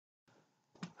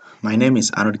My name is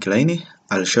Arnold Kilaini.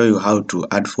 I'll show you how to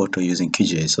add photo using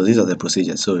QGIS. So these are the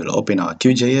procedures. So we'll open our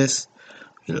QGIS.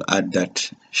 We'll add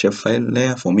that shapefile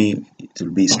layer. For me, it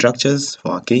will be structures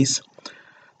for our case.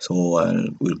 So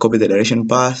we'll copy the direction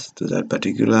path to that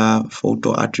particular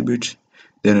photo attribute.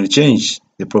 Then we'll change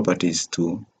the properties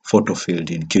to photo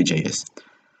field in QGIS.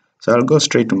 So I'll go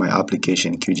straight to my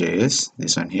application QGIS,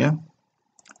 this one here.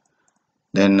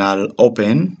 Then I'll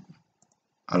open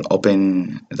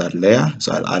that layer.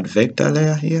 So I'll add vector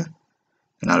layer here,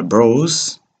 and I'll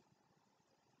browse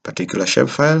particular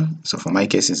shapefile. So for my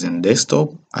case is in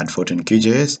desktop, add photo in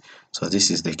QGIS. So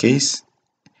this is the case.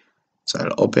 So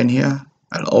I'll open here,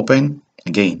 I'll open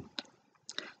again.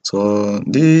 So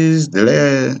the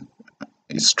layer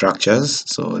is structures.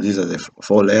 So these are the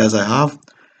 4 layers I have.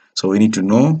 So we need to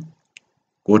know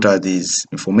what are these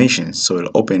information. So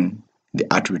we'll open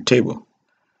the attribute table.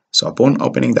 So upon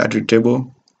opening the attribute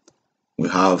table, we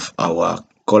have our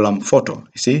column photo.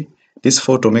 You see, this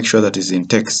photo, make sure that is in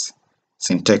text.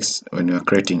 It's in text when you are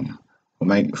creating. For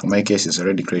my case, it's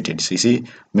already created. So you see,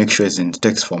 make sure it's in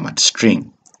text format,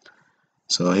 string.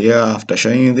 So here, after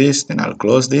showing you this, then I'll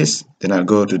close this. Then I'll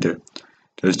go to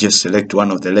let's just select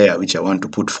one of the layer which I want to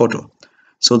put photo.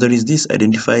 So there is this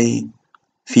identify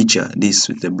feature, this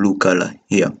with the blue color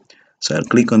here. So I'll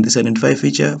click on this identify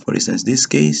feature. For instance, this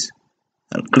case,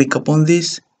 I'll click upon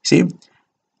this. See,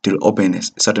 it will open a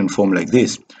certain form like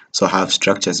this. So I have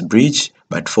structures bridge,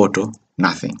 but photo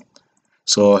nothing.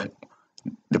 So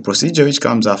the procedure which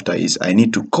comes after is I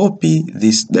need to copy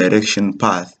this direction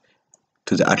path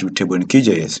to the attribute table in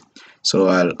QGIS. So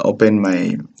I'll open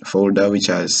my folder which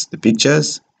has the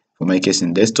pictures. For my case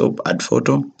in desktop, add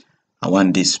photo. I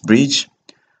want this bridge.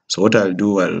 So what I'll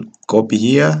do, I'll copy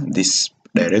here this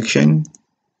direction.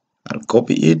 I'll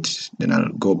copy it. Then I'll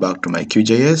go back to my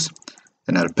QGIS.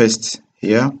 Then I'll paste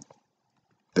here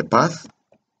the path.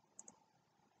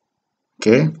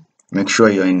 Okay, make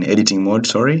sure you're in editing mode.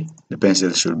 Sorry, the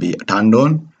pencil should be turned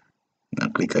on. I'll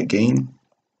click again.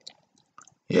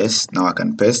 Yes, now I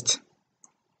can paste.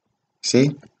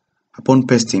 See, upon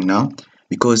pasting now,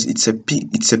 because it's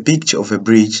a picture of a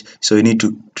bridge, so you need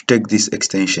to take this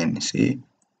extension. See,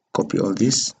 copy all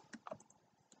this.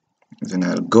 Then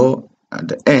I'll go at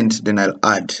the end. Then I'll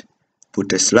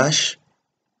put a slash.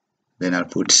 Then I'll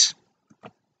put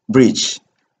bridge.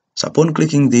 So upon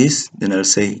clicking this, then I'll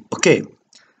say okay.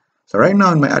 So right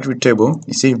now in my attribute table,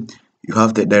 you see you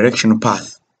have the direction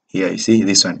path here. You see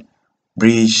this one,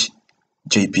 bridge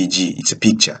JPG. It's a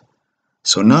picture.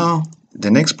 So now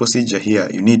the next procedure here,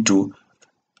 you need to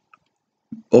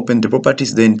open the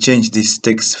properties, then change this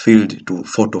text field to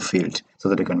photo field so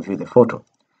that you can view the photo.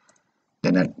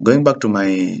 Then going back to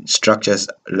my structures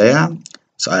layer,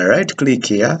 so I right click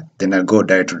here, then I'll go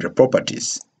direct to the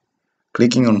properties.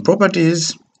 Clicking on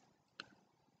properties,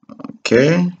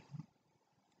 okay,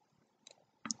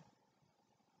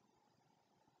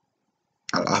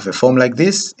 I'll have a form like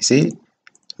this. You see,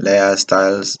 layer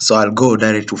styles. So I'll go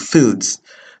direct to fields.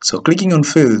 So clicking on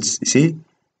fields, you see,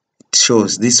 it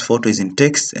shows this photo is in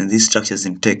text and this structure is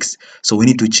in text. So we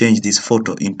need to change this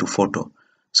photo into photo.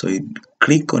 So you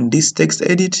click on this text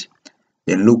edit,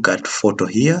 then look at photo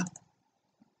here.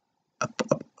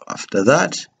 After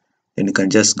that, then you can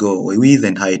just go width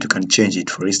and height. You can change it.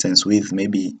 For instance, width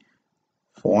maybe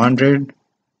 400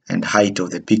 and height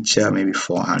of the picture maybe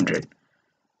 400.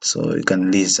 So you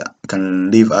can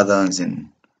leave other ones in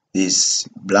this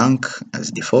blank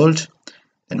as default.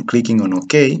 Then clicking on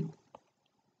OK,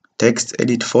 text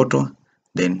edit photo,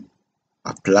 then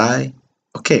apply.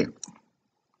 Okay,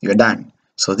 you're done.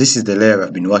 So this is the layer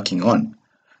I've been working on.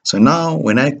 So now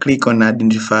when I click on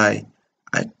identify,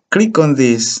 I click on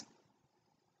this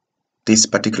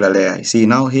particular layer. You see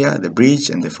now here the bridge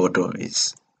and the photo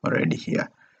is already here.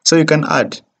 So you can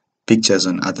add pictures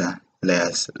on other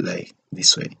layers like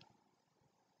this way.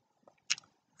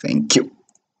 Thank you.